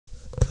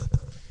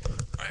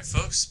Alright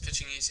folks,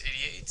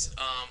 Pitchingace88.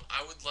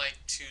 I would like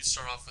to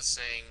start off with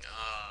saying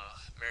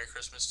Merry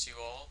Christmas to you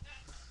all.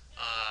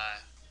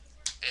 Uh,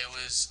 it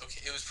was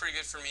okay. It was pretty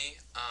good for me.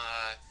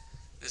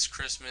 This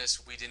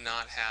Christmas we did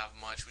not have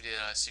much. We did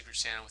a Secret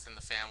Santa within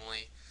the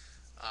family,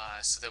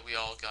 so that we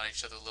all got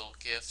each other little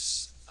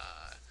gifts.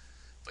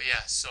 But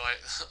yeah, so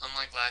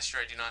unlike last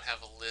year, I do not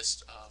have a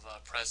list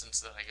of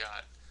presents that I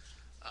got.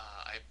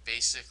 I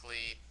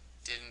basically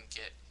didn't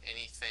get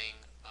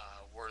anything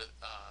worth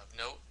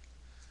note.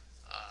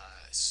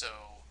 So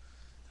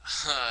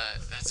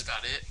that's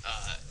about it.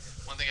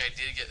 One thing I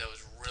did get that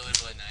was really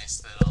really nice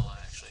that I'll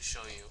actually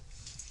show you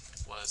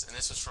was, and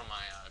this was from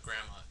my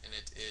grandma, and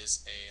it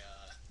is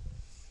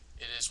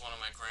one of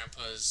my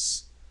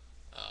grandpa's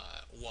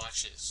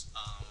watches.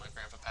 My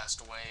grandpa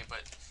passed away,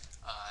 but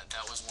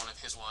that was one of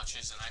his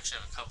watches, and I actually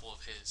have a couple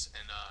of his,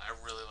 and I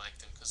really like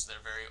them because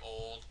they're very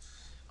old,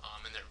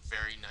 and they're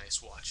very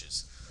nice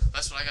watches.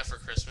 That's what I got for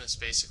Christmas,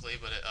 basically.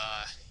 But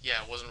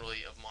yeah, it wasn't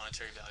really of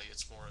monetary value.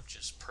 It's more of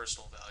just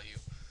personal value.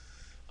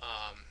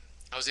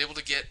 I was able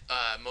to get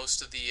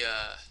most of the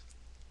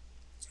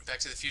Back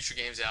to the Future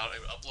games out. I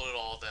uploaded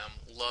all of them.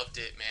 Loved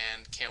it,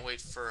 man. Can't wait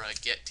for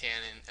Get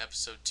Tan in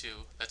episode 2.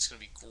 That's gonna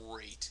be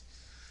great.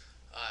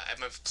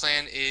 My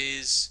plan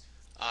is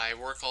I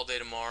work all day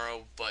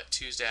tomorrow, but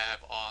Tuesday I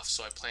have off,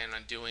 so I plan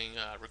on doing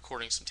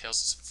recording some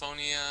Tales of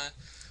Symphonia,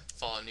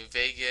 Fallout New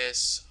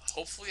Vegas.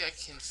 Hopefully I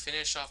can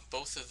finish off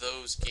both of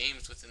those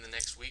games within the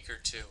next week or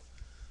two.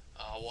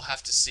 We'll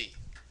have to see.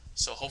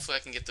 So hopefully I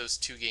can get those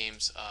two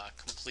games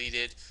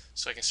completed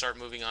so I can start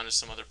moving on to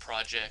some other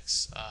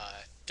projects.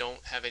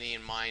 Don't have any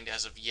in mind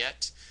as of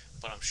yet,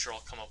 but I'm sure I'll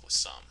come up with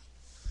some.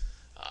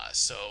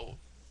 So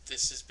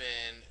this has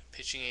been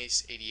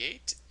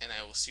Pitchingace88, and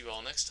I will see you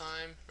all next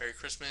time. Merry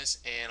Christmas,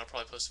 and I'll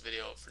probably post a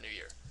video for New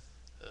Year.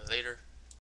 Later.